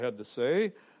Had to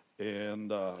say, and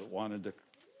wanted to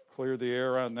clear the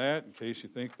air on that in case you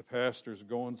think the pastor's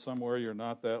going somewhere you're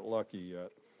not that lucky yet.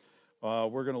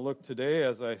 We're going to look today,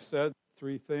 as I said,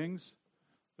 3 things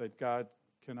that God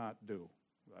cannot do.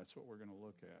 That's what we're going to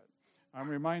look at. I'm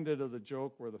reminded of the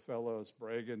joke where the fellow is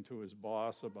bragging to his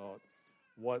boss about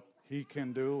what he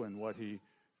can do and what he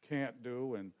can't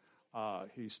do, and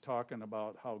he's talking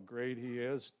about how great he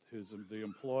is, the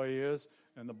employee is,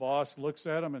 and the boss looks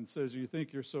at him and says, "You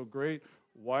think you're so great?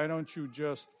 Why don't you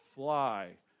just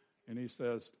fly?" And he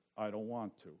says, "I don't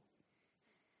want to."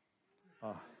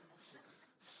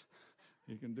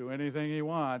 He can do anything he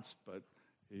wants, but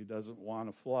he doesn't want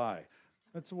to fly.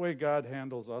 That's the way God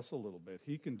handles us a little bit.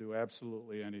 He can do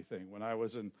absolutely anything. When I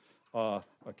was a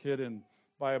kid in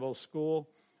Bible school,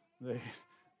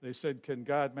 they said, "Can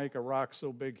God make a rock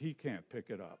so big he can't pick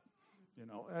it up?"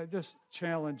 Just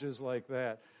challenges like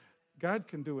that. God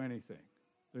can do anything.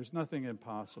 There's nothing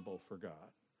impossible for God.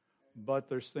 But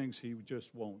there's things he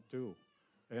just won't do.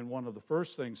 And one of the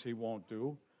first things he won't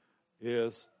do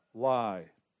is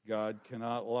lie. God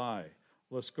cannot lie.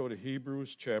 Let's go to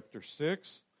Hebrews chapter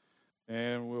 6,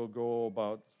 and we'll go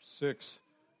about 6,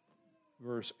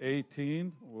 verse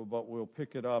 18, but we'll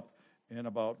pick it up in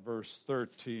about verse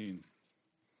 13.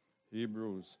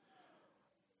 Hebrews.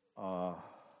 For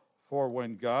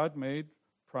when God made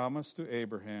promise to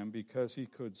Abraham, because he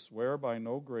could swear by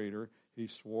no greater, he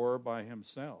swore by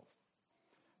himself,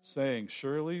 saying,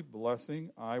 "Surely blessing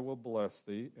I will bless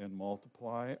thee, and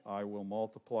multiply I will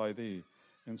multiply thee."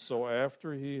 And so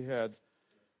after he had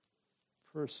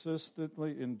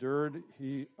persistently endured,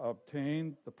 he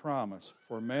obtained the promise.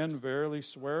 For men verily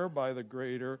swear by the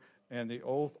greater, and the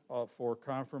oath for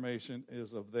confirmation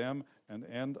is of them an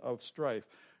end of strife.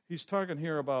 He's talking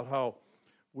here about how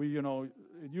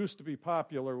it used to be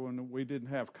popular when we didn't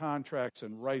have contracts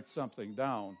and write something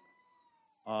down.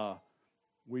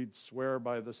 We'd swear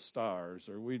by the stars,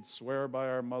 or we'd swear by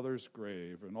our mother's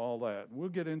grave and all that. And we'll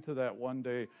get into that one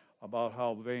day about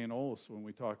how vain oaths, when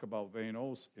we talk about vain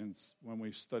oaths, when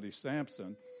we study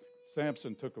Samson.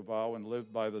 Samson took a vow and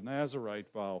lived by the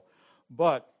Nazirite vow.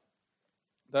 But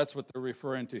that's what they're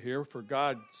referring to here. For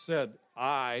God said,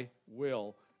 "I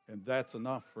will," and that's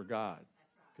enough for God.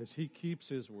 Because he keeps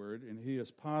his word, and he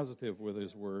is positive with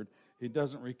his word. He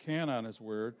doesn't recant on his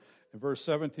word. And verse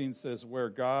 17 says, "Where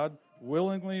God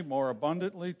willingly, more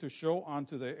abundantly, to show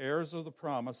unto the heirs of the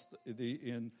promise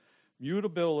the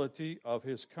immutability of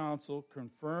his counsel,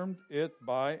 confirmed it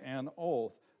by an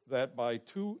oath, that by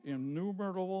 2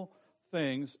 innumerable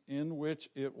things in which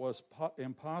it was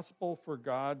impossible for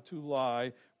God to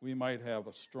lie, we might have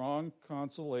a strong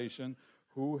consolation,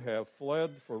 who have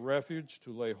fled for refuge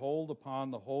to lay hold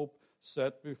upon the hope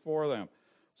set before them."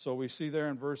 So we see there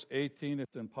in verse 18,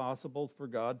 it's impossible for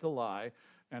God to lie.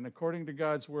 And according to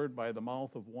God's word, by the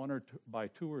mouth of by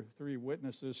 2 or 3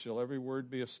 witnesses shall every word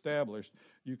be established.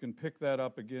 You can pick that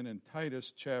up again in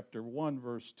Titus chapter 1,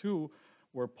 verse 2,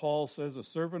 where Paul says, "A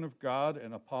servant of God,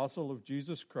 an apostle of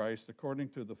Jesus Christ,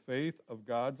 according to the faith of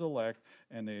God's elect,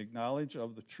 and the knowledge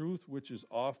of the truth, which is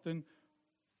often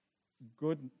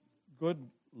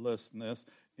goodlessness,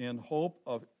 in hope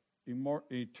of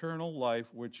eternal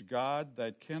life, which God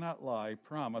that cannot lie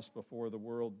promised before the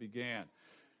world began."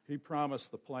 He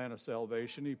promised the plan of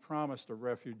salvation. He promised a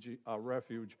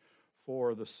refuge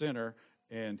for the sinner,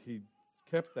 and he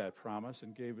kept that promise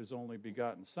and gave his only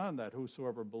begotten Son, that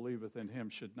whosoever believeth in him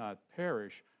should not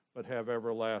perish, but have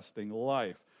everlasting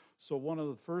life. So one of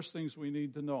the first things we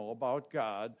need to know about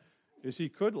God is he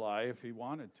could lie if he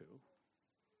wanted to,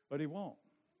 but he won't.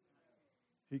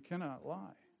 He cannot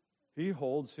lie. He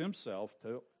holds himself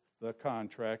to the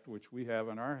contract which we have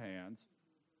in our hands,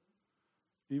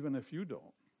 even if you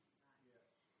don't.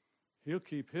 He'll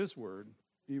keep his word,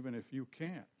 even if you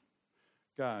can't.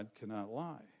 God cannot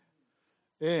lie.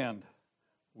 And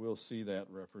we'll see that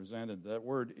represented. That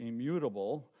word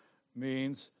immutable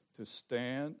means to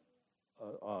stand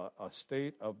a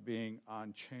state of being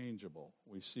unchangeable.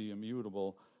 We see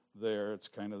immutable there. It's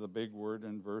kind of the big word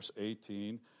in verse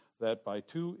 18. That by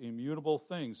 2 immutable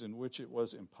things in which it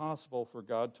was impossible for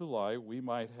God to lie, we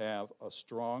might have a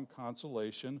strong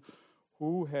consolation,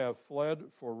 who have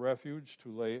fled for refuge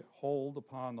to lay hold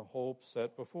upon the hope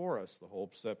set before us. The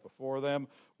hope set before them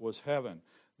was heaven.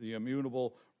 The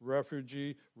immutable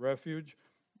refuge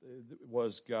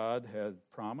was God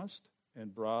had promised,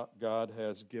 and God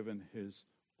has given his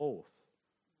oath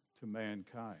to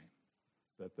mankind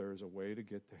that there is a way to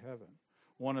get to heaven.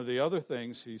 One of the other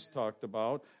things he's talked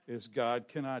about is God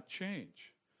cannot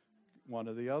change. One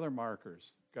of the other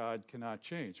markers, God cannot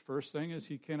change. First thing is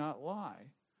he cannot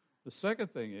lie. The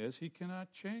second thing is he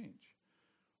cannot change.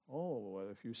 Oh,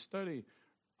 if you study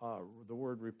the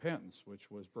word repentance,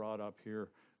 which was brought up here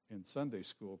in Sunday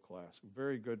school class,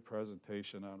 very good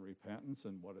presentation on repentance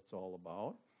and what it's all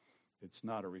about. It's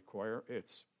not a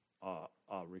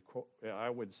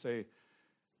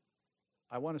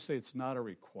I want to say it's not a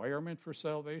requirement for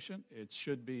salvation. It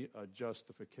should be a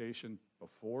justification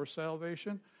before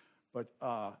salvation. But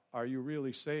are you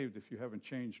really saved if you haven't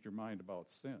changed your mind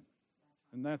about sin?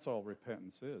 And that's all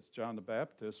repentance is. John the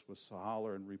Baptist was to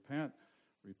holler and repent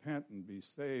and be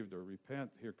saved, or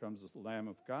repent, here comes the Lamb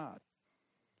of God.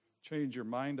 Change your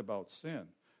mind about sin.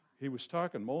 He was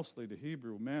talking mostly to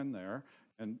Hebrew men there,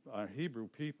 and Hebrew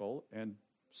people, and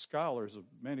scholars of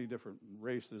many different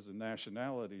races and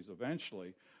nationalities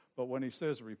eventually. But when he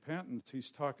says repentance, he's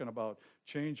talking about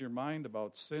change your mind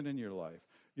about sin in your life.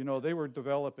 You know, they were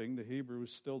developing, the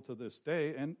Hebrews still to this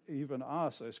day, and even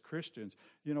us as Christians,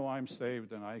 you know, I'm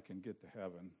saved and I can get to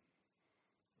heaven.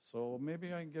 So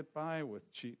maybe I can get by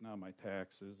with cheating on my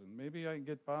taxes, and maybe I can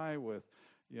get by with,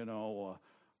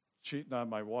 cheating on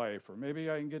my wife, or maybe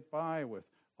I can get by with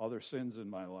other sins in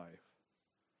my life.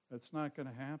 That's not going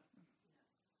to happen.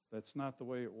 That's not the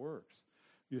way it works.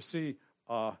 You see,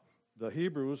 the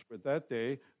Hebrews at that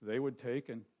day, they would take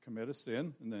and commit a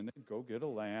sin, and then they'd go get a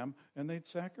lamb, and they'd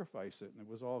sacrifice it, and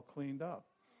it was all cleaned up.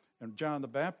 And John the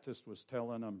Baptist was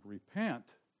telling them, repent,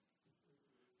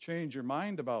 change your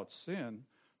mind about sin,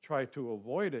 try to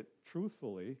avoid it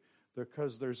truthfully,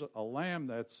 because there's a lamb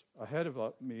that's ahead of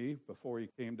me before he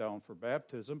came down for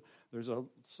baptism. There's a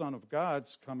Son of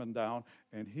God's coming down,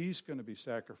 and he's going to be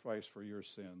sacrificed for your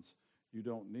sins. You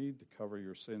don't need to cover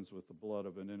your sins with the blood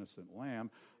of an innocent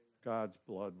lamb. God's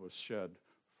blood was shed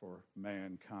for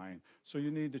mankind. So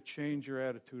you need to change your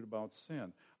attitude about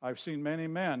sin. I've seen many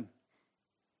men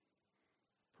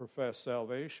profess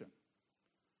salvation,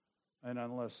 and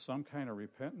unless some kind of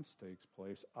repentance takes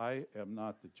place, I am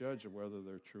not the judge of whether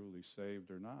they're truly saved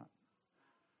or not.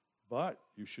 But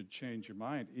you should change your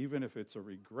mind, even if it's a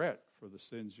regret for the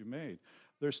sins you made.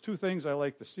 There's two things I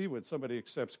like to see when somebody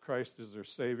accepts Christ as their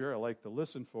Savior. I like to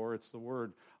listen for. It's the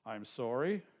word, I'm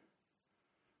sorry,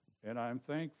 and I'm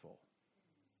thankful.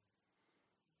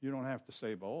 You don't have to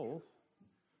say both.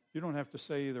 You don't have to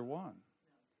say either one.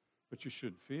 But you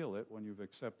should feel it when you've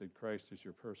accepted Christ as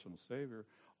your personal Savior.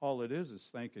 All it is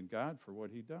thanking God for what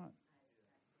He done.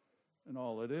 And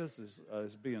all it is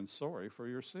being sorry for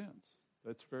your sins.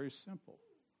 That's very simple.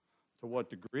 To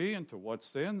what degree and to what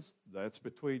sins, that's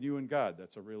between you and God.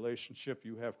 That's a relationship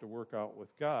you have to work out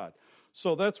with God.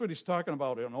 So that's what he's talking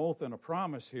about, an oath and a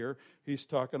promise here. He's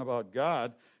talking about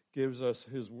God gives us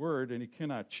his word, and he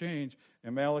cannot change.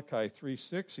 In Malachi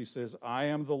 3:6, he says, I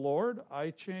am the Lord, I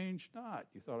change not.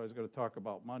 You thought I was going to talk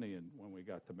about money when we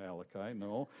got to Malachi.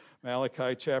 No.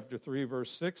 Malachi chapter 3,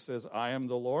 verse 6 says, I am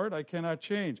the Lord, I cannot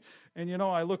change. And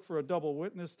I look for a double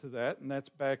witness to that, and that's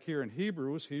back here in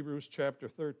Hebrews chapter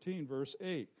 13, verse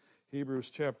 8.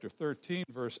 Hebrews chapter 13,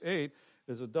 verse 8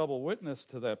 is a double witness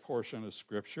to that portion of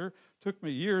Scripture. Took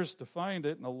me years to find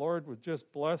it, and the Lord would just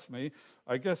bless me.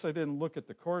 I guess I didn't look at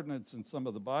the coordinates in some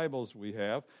of the Bibles we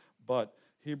have, but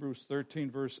Hebrews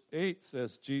 13, verse 8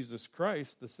 says, Jesus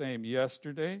Christ, the same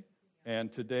yesterday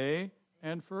and today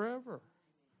and forever.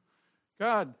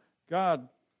 God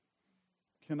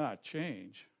cannot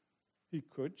change. He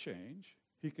could change.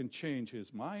 He can change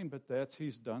his mind, but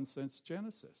he's done since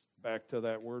Genesis. Back to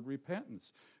that word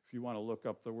repentance. If you want to look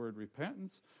up the word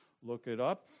repentance, look it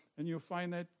up, and you'll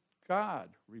find that God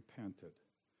repented.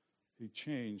 He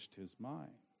changed his mind.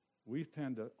 We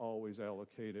tend to always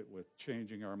allocate it with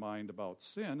changing our mind about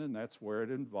sin, and that's where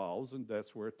it involves, and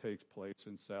that's where it takes place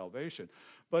in salvation.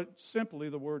 But simply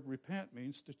the word repent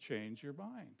means to change your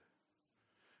mind.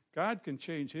 God can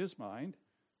change his mind.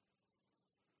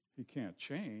 He can't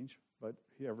change, but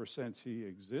ever since he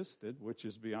existed, which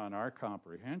is beyond our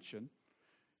comprehension,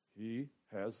 he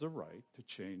has the right to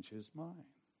change his mind.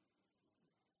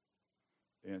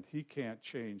 And he can't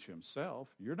change himself.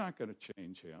 You're not going to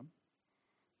change him.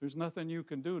 There's nothing you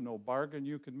can do, no bargain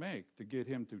you can make to get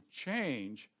him to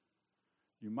change.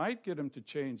 You might get him to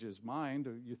change his mind.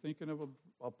 Are you thinking of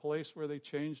a place where they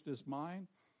changed his mind?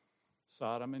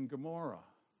 Sodom and Gomorrah.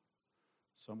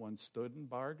 Someone stood and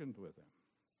bargained with him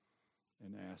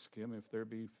and asked him, if there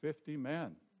be 50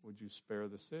 men, would you spare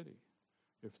the city?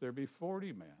 If there be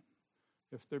 40 men,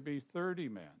 if there be 30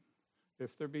 men,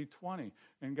 if there be 20.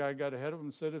 And God got ahead of him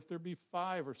and said, if there be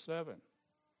 5 or 7,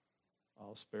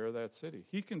 I'll spare that city.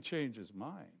 He can change his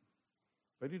mind,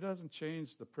 but he doesn't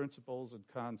change the principles and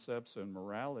concepts and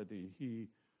morality he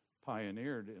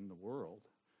pioneered in the world.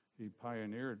 He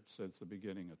pioneered since the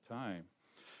beginning of time.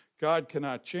 God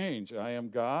cannot change. I am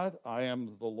God. I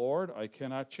am the Lord. I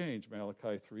cannot change.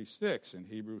 Malachi 3:6. In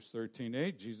Hebrews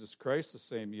 13:8, Jesus Christ the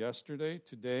same yesterday,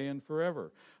 today, and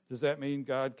forever. Does that mean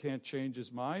God can't change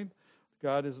his mind?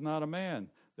 God is not a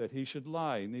man that he should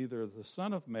lie, neither the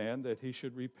Son of Man that he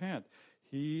should repent.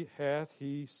 Hath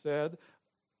he said,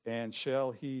 and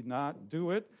shall he not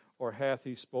do it? Or hath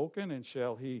he spoken, and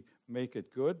shall he make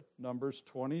it good? Numbers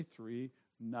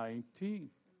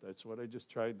 23:19. That's what I just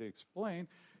tried to explain.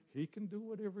 He can do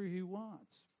whatever he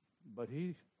wants. But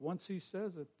once he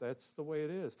says it, that's the way it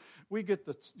is.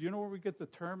 You know where we get the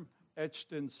term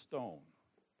etched in stone?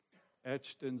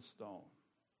 Etched in stone.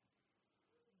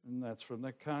 And that's from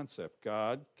the concept.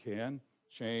 God can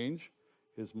change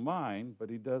his mind, but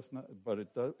he does not.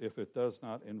 If it does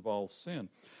not involve sin.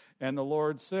 And the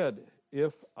Lord said,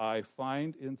 if I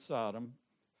find in Sodom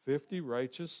 50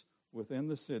 righteous within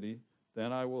the city,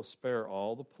 then I will spare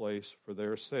all the place for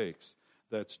their sakes.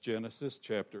 That's Genesis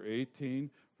chapter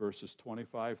 18, verses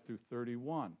 25 through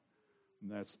 31. And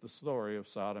that's the story of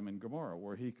Sodom and Gomorrah,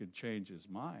 where he could change his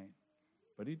mind,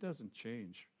 but he doesn't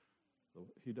change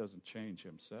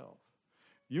himself.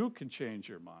 You can change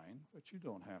your mind, but you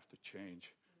don't have to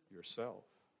change yourself.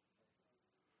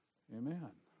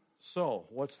 Amen. So,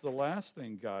 what's the last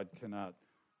thing God cannot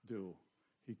do?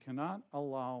 He cannot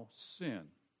allow sin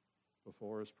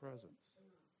before his presence.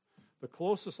 The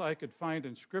closest I could find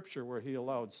in Scripture where he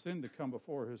allowed sin to come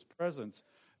before his presence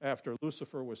after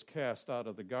Lucifer was cast out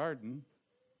of the garden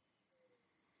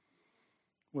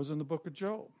was in the book of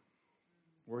Job,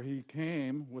 where he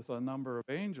came with a number of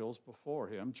angels before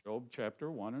him. Job chapter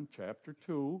 1 and chapter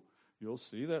 2, you'll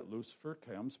see that Lucifer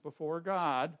comes before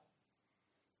God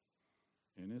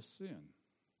in his sin,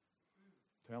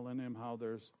 telling him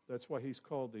that's why he's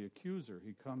called the accuser.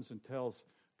 He comes and tells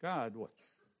God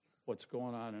what's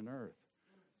going on in earth.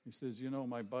 He says,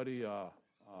 my buddy, no,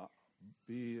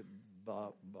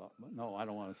 I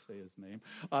don't want to say his name.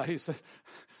 He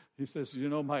says,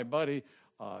 my buddy,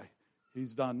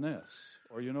 he's done this.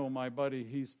 Or, my buddy,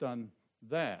 he's done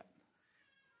that.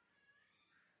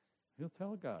 He'll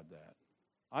tell God that.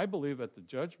 I believe at the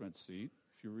judgment seat,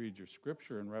 if you read your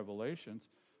scripture in Revelations,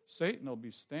 Satan will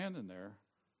be standing there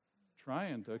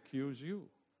trying to accuse you.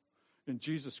 And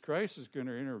Jesus Christ is going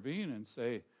to intervene and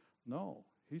say, no,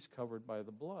 he's covered by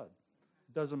the blood.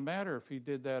 It doesn't matter if he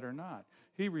did that or not.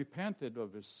 He repented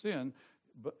of his sin,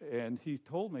 and he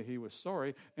told me he was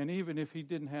sorry. And even if he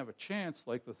didn't have a chance,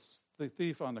 like the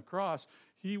thief on the cross,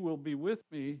 he will be with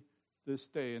me this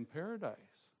day in paradise.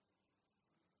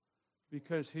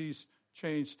 Because he's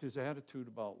changed his attitude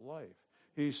about life.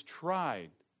 He's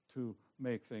tried to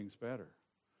make things better.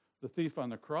 The thief on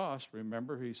the cross,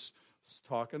 remember, he's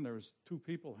talking, there was two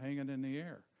people hanging in the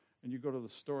air. And you go to the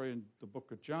story in the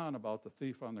book of John about the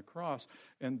thief on the cross,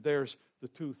 and there's the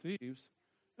two thieves.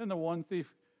 And the one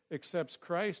thief accepts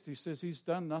Christ. He says he's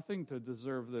done nothing to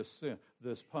deserve this sin,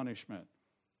 this punishment,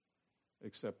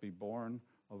 except be born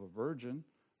of a virgin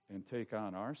and take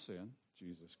on our sin,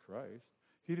 Jesus Christ.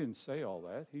 He didn't say all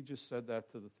that. He just said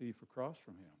that to the thief across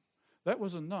from him. That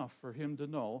was enough for him to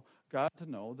know, God to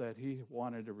know, that he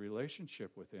wanted a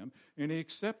relationship with him, and he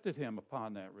accepted him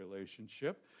upon that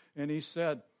relationship. And he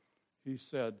said,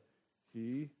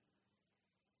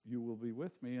 you will be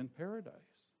with me in paradise.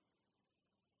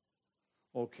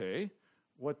 Okay,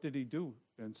 what did he do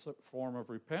in form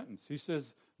of repentance? He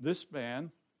says, this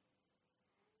man,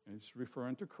 and he's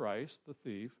referring to Christ, the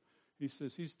thief, he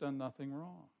says he's done nothing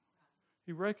wrong.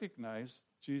 He recognized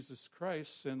Jesus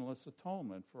Christ's sinless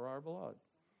atonement for our blood.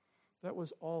 That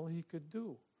was all he could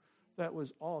do. That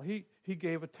was all. He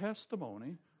gave a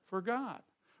testimony for God.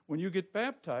 When you get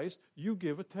baptized, you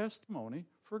give a testimony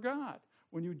for God.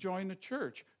 When you join the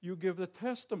church, you give the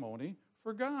testimony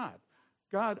for God.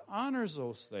 God honors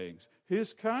those things.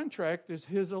 His contract is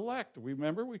his elect.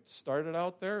 Remember, we started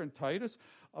out there in Titus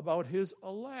about his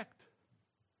elect.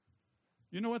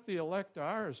 You know what the elect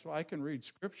are? So I can read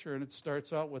Scripture, and it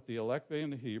starts out with the elect being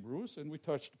the Hebrews, and we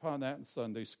touched upon that in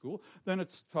Sunday school. Then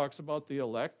it talks about the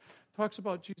elect. It talks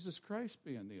about Jesus Christ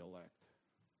being the elect.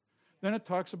 Then it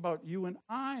talks about you and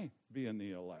I being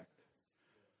the elect.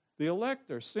 The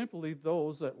elect are simply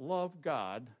those that love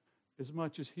God as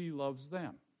much as he loves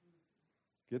them.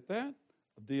 Get that?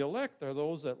 The elect are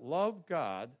those that love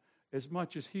God as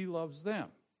much as he loves them.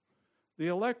 The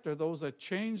elect are those that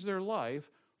change their life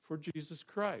for Jesus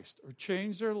Christ, or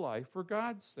change their life for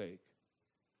God's sake.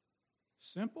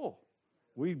 Simple.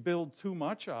 We build too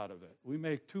much out of it. We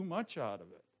make too much out of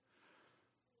it.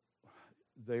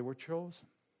 They were chosen.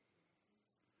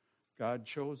 God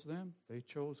chose them. They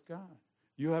chose God.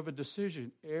 You have a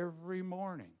decision every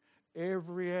morning.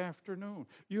 every afternoon.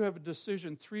 You have a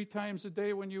decision 3 times a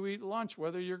day when you eat lunch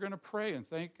whether you're going to pray and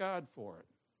thank God for it.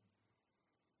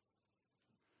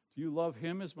 Do you love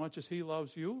him as much as he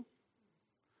loves you?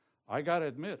 I got to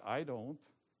admit, I don't.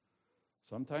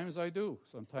 Sometimes I do.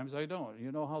 Sometimes I don't.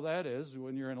 You know how that is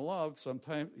when you're in love.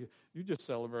 Sometimes you just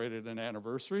celebrated an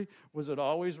anniversary. Was it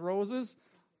always roses?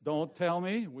 Don't tell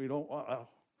me. We don't.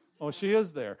 Oh, she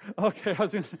is there. Okay.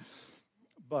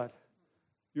 But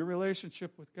your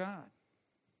relationship with God.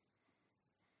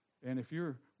 And if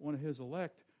you're one of his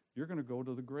elect, you're going to go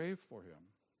to the grave for him.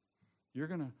 You're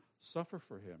going to suffer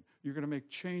for him. You're going to make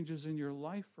changes in your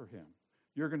life for him.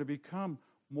 You're going to become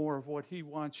more of what he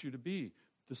wants you to be,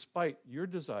 despite your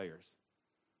desires.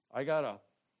 I got a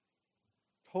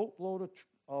tote load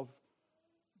of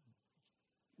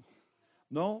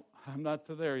no, I'm not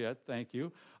to there yet, thank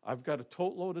you. I've got a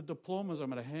tote load of diplomas I'm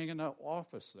going to hang in that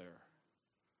office there.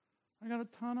 I got a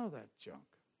ton of that junk.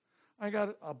 I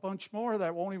got a bunch more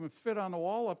that won't even fit on the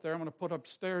wall up there. I'm going to put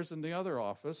upstairs in the other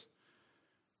office.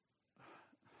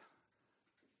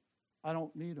 I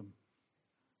don't need them.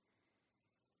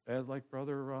 And like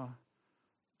Brother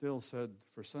Dill said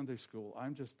for Sunday school,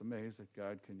 I'm just amazed that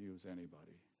God can use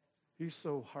anybody. He's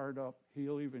so hard up,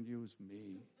 he'll even use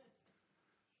me.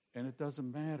 And it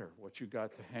doesn't matter what you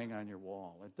got to hang on your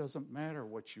wall. It doesn't matter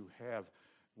what you have,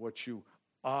 what you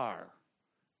are.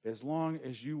 As long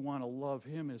as you want to love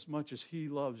him as much as he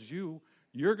loves you,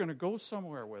 you're going to go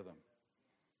somewhere with him.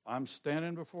 I'm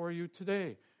standing before you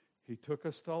today. He took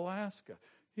us to Alaska.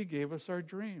 He gave us our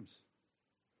dreams.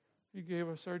 He gave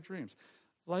us our dreams.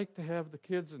 Like to have the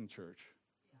kids in church,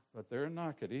 but they're in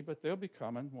Knockety, but they'll be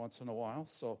coming once in a while.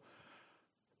 So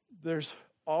there's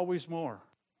always more.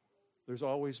 There's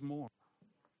always more.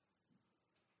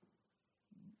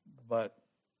 But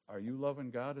are you loving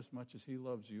God as much as he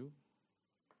loves you?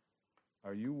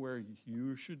 Are you where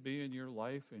you should be in your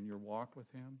life, in your walk with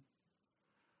him?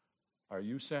 Are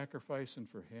you sacrificing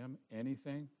for him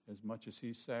anything as much as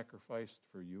he sacrificed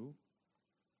for you?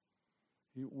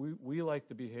 We like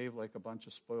to behave like a bunch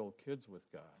of spoiled kids with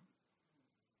God.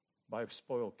 By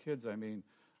spoiled kids, I mean,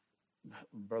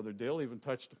 Brother Dale even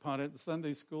touched upon it in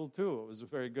Sunday school, too. It was a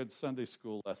very good Sunday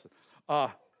school lesson.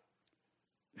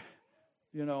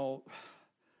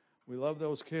 We love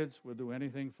those kids. We'll do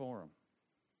anything for them.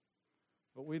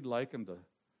 But we'd like them to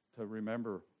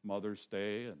remember Mother's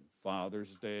Day and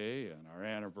Father's Day and our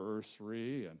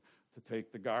anniversary and to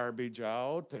take the garbage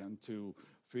out and to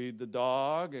feed the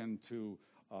dog and to,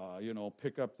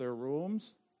 pick up their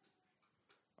rooms.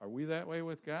 Are we that way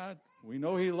with God? We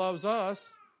know he loves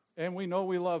us and we know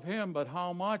we love him, but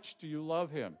how much do you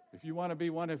love him? If you want to be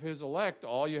one of his elect,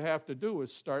 all you have to do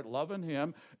is start loving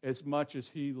him as much as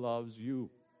he loves you.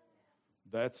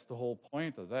 That's the whole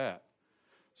point of that.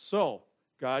 So,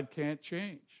 God can't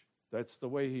change. That's the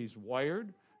way he's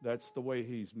wired. That's the way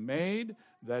he's made.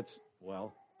 I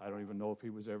don't even know if he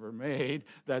was ever made.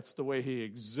 That's the way he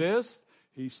exists.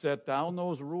 He set down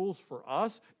those rules for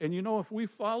us. And if we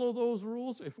follow those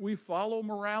rules, if we follow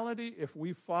morality, if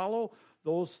we follow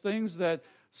those things that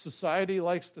society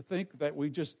likes to think that we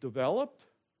just developed,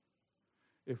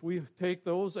 if we take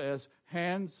those as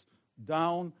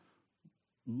hands-down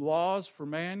laws for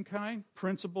mankind,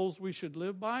 principles we should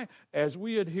live by, as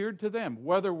we adhere to them,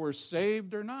 whether we're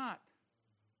saved or not,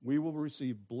 we will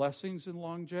receive blessings and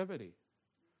longevity.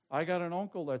 I got an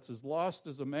uncle that's as lost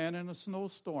as a man in a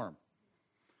snowstorm.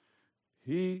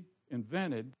 He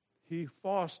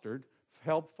fostered,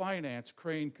 helped finance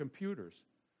Crane Computers.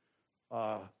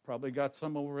 Probably got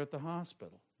some over at the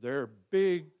hospital. They're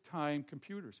big-time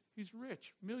computers. He's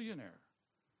rich, millionaire.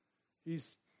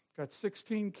 He's got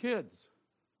 16 kids.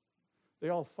 They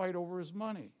all fight over his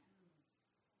money.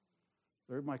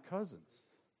 They're my cousins.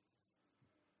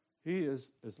 He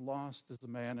is as lost as a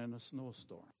man in a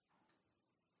snowstorm.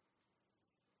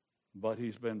 But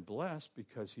he's been blessed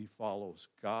because he follows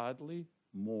godly,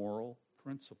 moral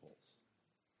principles.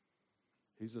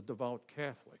 He's a devout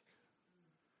Catholic.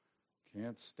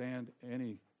 Can't stand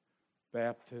any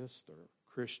Baptist or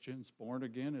Christians. Born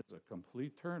again is a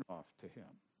complete turnoff to him.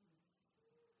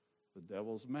 The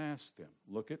devil's masked him.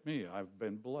 Look at me, I've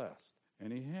been blessed.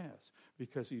 And he has,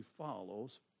 because he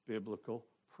follows biblical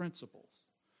principles,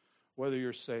 whether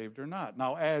you're saved or not.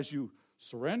 Now, as you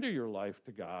surrender your life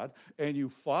to God and you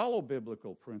follow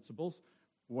biblical principles,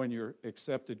 when you're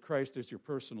accepted Christ as your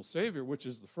personal Savior, which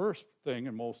is the first thing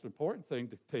and most important thing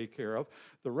to take care of,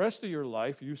 the rest of your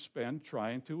life you spend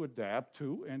trying to adapt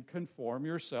to and conform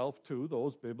yourself to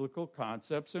those biblical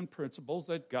concepts and principles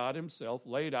that God himself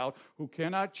laid out, who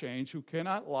cannot change, who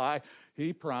cannot lie.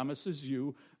 He promises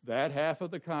you that half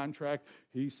of the contract.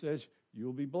 He says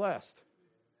you'll be blessed.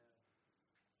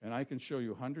 And I can show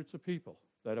you hundreds of people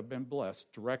that have been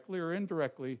blessed, directly or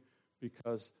indirectly,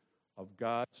 because of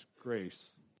God's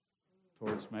grace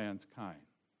towards mankind.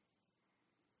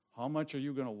 How much are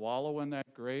you going to wallow in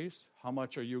that grace? How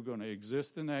much are you going to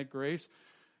exist in that grace?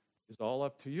 Is all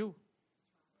up to you.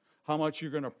 How much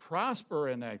you're going to prosper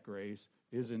in that grace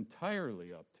is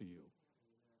entirely up to you.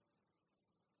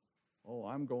 Oh,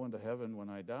 I'm going to heaven when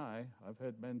I die. I've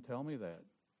had men tell me that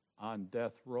on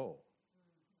death row.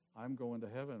 I'm going to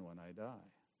heaven when I die.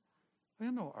 I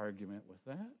have no argument with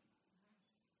that.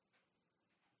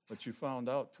 But you found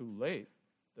out too late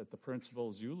that the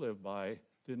principles you live by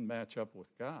didn't match up with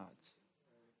God's.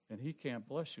 And he can't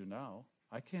bless you now.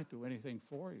 I can't do anything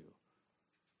for you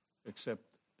except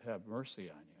have mercy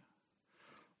on you.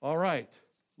 All right,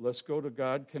 let's go to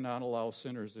God cannot allow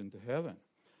sinners into heaven.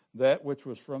 That which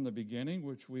was from the beginning,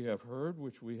 which we have heard,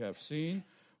 which we have seen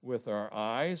with our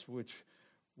eyes, which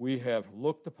we have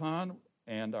looked upon,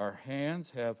 and our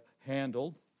hands have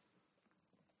handled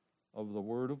of the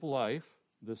word of life.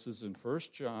 This is in 1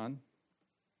 John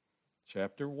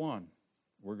chapter 1.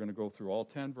 We're going to go through all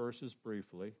 10 verses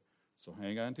briefly. So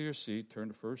hang on to your seat. Turn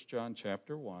to 1 John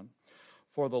chapter 1.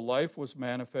 For the life was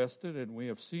manifested, and we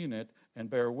have seen it, and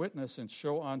bear witness and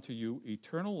show unto you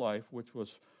eternal life, which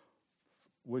was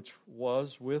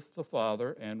with the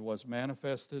Father, and was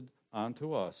manifested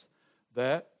unto us.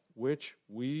 That which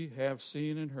we have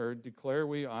seen and heard declare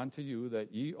we unto you,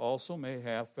 that ye also may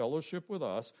have fellowship with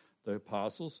us. The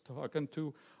apostles talking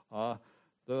to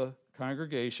the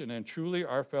congregation, and truly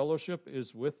our fellowship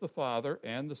is with the Father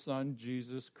and the Son,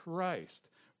 Jesus Christ.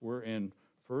 We're in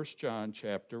 1 John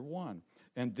chapter 1.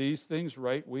 And these things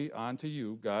write we unto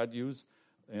you. God used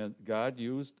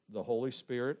the Holy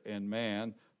Spirit and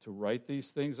man to write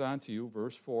these things unto you,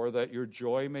 verse 4, that your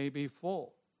joy may be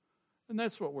full. And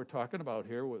that's what we're talking about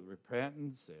here with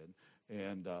repentance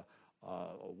and a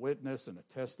witness and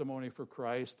a testimony for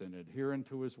Christ and adhering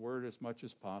to his word as much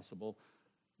as possible.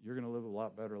 You're going to live a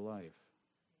lot better life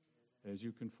as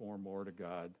you conform more to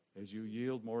God, as you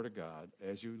yield more to God,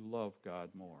 as you love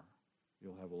God more.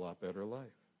 You'll have a lot better life.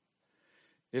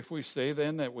 If we say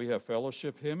then that we have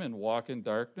fellowship him and walk in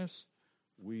darkness,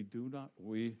 we do not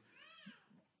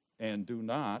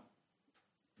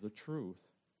the truth.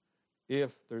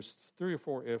 If there's 3 or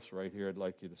 4 ifs right here, I'd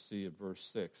like you to see at verse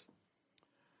 6.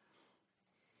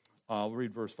 I'll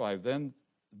read verse 5.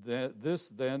 This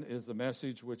then is the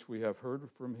message which we have heard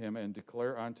from him and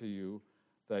declare unto you,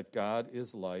 that God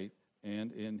is light,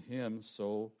 and in him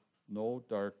so no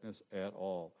darkness at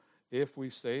all. If we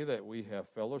say that we have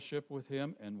fellowship with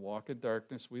him and walk in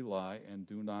darkness, we lie and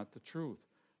do not the truth.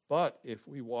 But if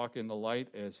we walk in the light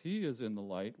as he is in the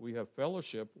light, we have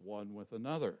fellowship one with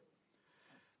another.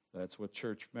 That's what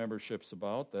church membership's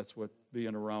about. That's what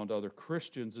being around other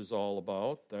Christians is all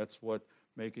about. That's what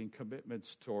making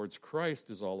commitments towards Christ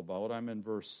is all about. I'm in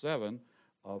verse 7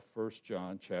 of 1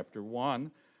 John chapter 1.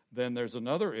 Then there's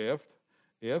another if.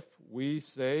 If we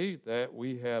say that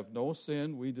we have no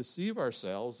sin, we deceive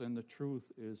ourselves, and the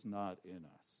truth is not in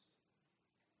us.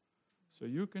 So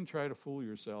you can try to fool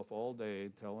yourself all day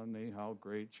telling me how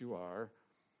great you are,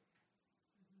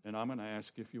 and I'm going to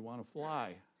ask if you want to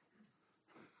fly.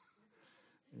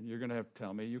 And you're going to have to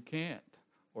tell me you can't,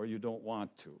 or you don't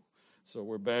want to. So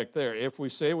we're back there. If we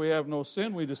say we have no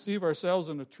sin, we deceive ourselves,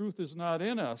 and the truth is not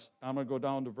in us. I'm going to go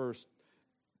down to verse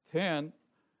 10.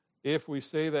 If we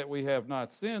say that we have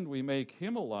not sinned, we make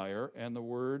him a liar, and the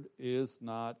word is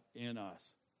not in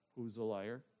us. Who's a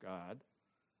liar? God.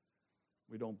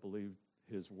 We don't believe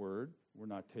his word. We're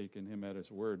not taking him at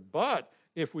his word. But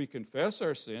if we confess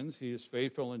our sins, he is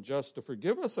faithful and just to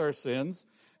forgive us our sins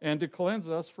and to cleanse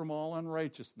us from all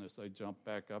unrighteousness. I jump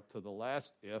back up to the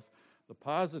last if, the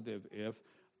positive if,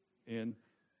 in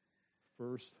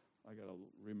first, I got to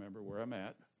remember where I'm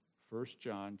at, 1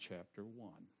 John chapter 1.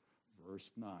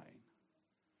 Verse 9.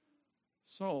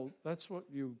 So that's what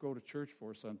you go to church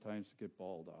for sometimes, to get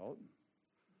bawled out.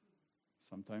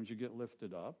 Sometimes you get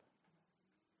lifted up.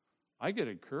 I get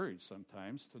encouraged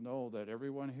sometimes to know that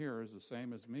everyone here is the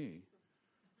same as me.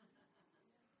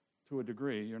 To a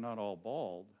degree, you're not all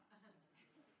bald.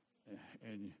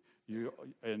 And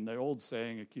the old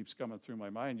saying, it keeps coming through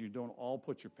my mind, you don't all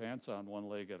put your pants on one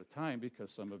leg at a time,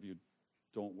 because some of you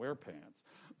don't wear pants.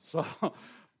 So...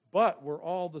 But we're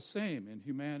all the same in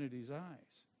humanity's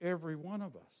eyes, every one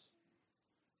of us.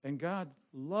 And God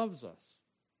loves us.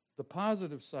 The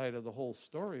positive side of the whole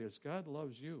story is God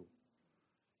loves you.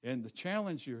 And the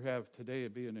challenge you have today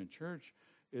of being in church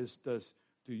is,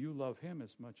 do you love him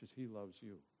as much as he loves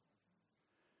you?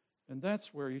 And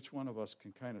that's where each one of us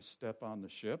can kind of step on the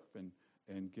ship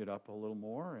and get up a little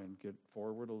more and get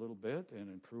forward a little bit and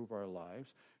improve our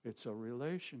lives. It's a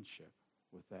relationship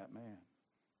with that man,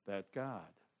 that God.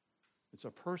 It's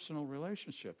a personal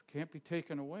relationship. It can't be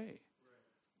taken away.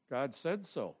 God said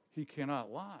so. He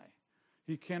cannot lie.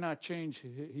 He cannot change.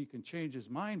 He can change his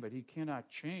mind, but he cannot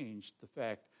change the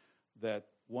fact that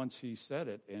once he said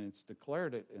it and it's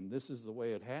declared it and this is the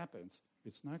way it happens,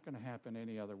 it's not going to happen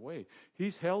any other way.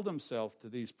 He's held himself to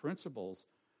these principles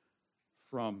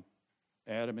from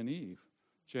Adam and Eve.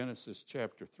 Genesis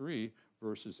chapter 3,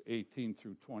 verses 18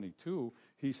 through 22,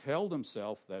 he's held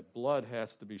himself that blood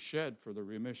has to be shed for the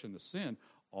remission of sin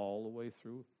all the way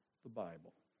through the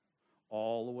Bible,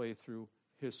 all the way through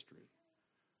history.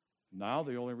 Now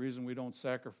the only reason we don't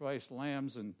sacrifice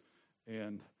lambs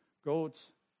and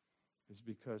goats is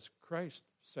because Christ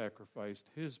sacrificed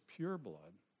his pure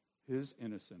blood, his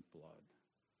innocent blood.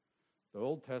 The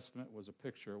Old Testament was a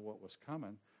picture of what was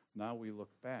coming. Now we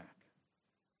look back.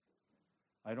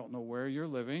 I don't know where you're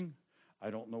living.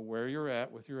 I don't know where you're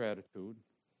at with your attitude.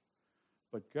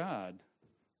 But God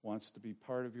wants to be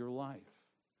part of your life.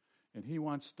 And he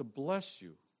wants to bless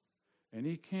you. And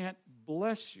he can't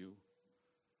bless you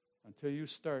until you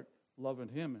start loving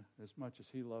him as much as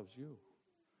he loves you.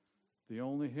 The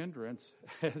only hindrance,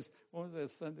 as what was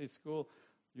that Sunday school?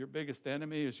 Your biggest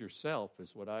enemy is yourself,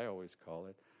 is what I always call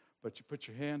it. But you put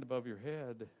your hand above your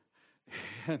head,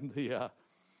 and you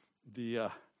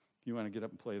want to get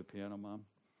up and play the piano, Mom?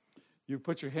 You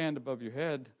put your hand above your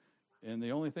head, and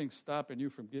the only thing stopping you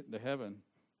from getting to heaven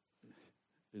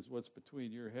is what's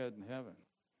between your head and heaven.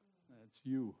 That's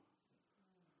you.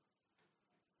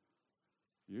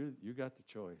 You got the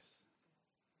choice.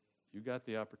 You got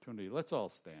the opportunity. Let's all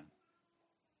stand.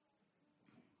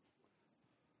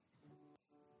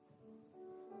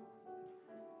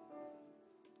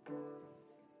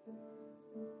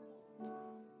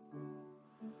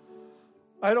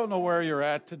 I don't know where you're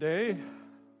at today.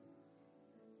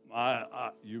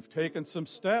 You've taken some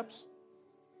steps.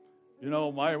 You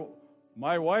know,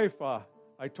 my wife,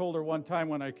 I told her one time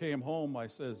when I came home, I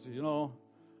says, you know,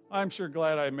 I'm sure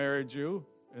glad I married you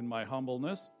in my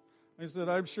humbleness. I said,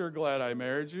 I'm sure glad I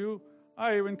married you.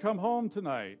 I even come home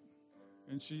tonight.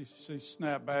 And she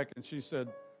snapped back and she said,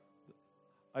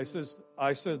 I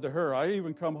said to her, I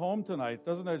even come home tonight.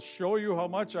 Doesn't that show you how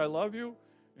much I love you?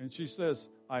 And she says,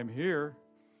 I'm here.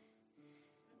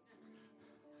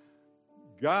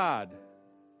 God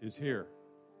is here.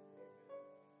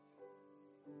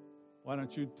 Why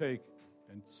don't you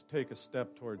take a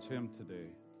step towards him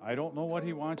today? I don't know what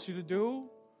he wants you to do.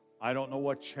 I don't know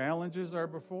what challenges are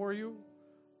before you.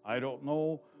 I don't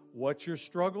know what your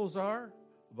struggles are.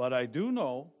 But I do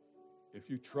know if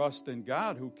you trust in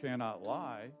God who cannot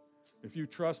lie, if you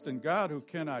trust in God who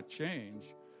cannot change,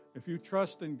 if you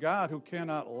trust in God who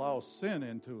cannot allow sin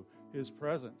into his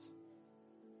presence,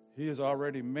 he has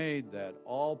already made that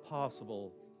all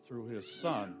possible through his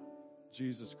Son,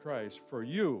 Jesus Christ, for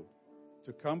you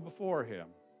to come before him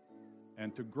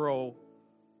and to grow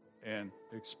and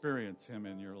experience him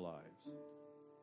in your lives.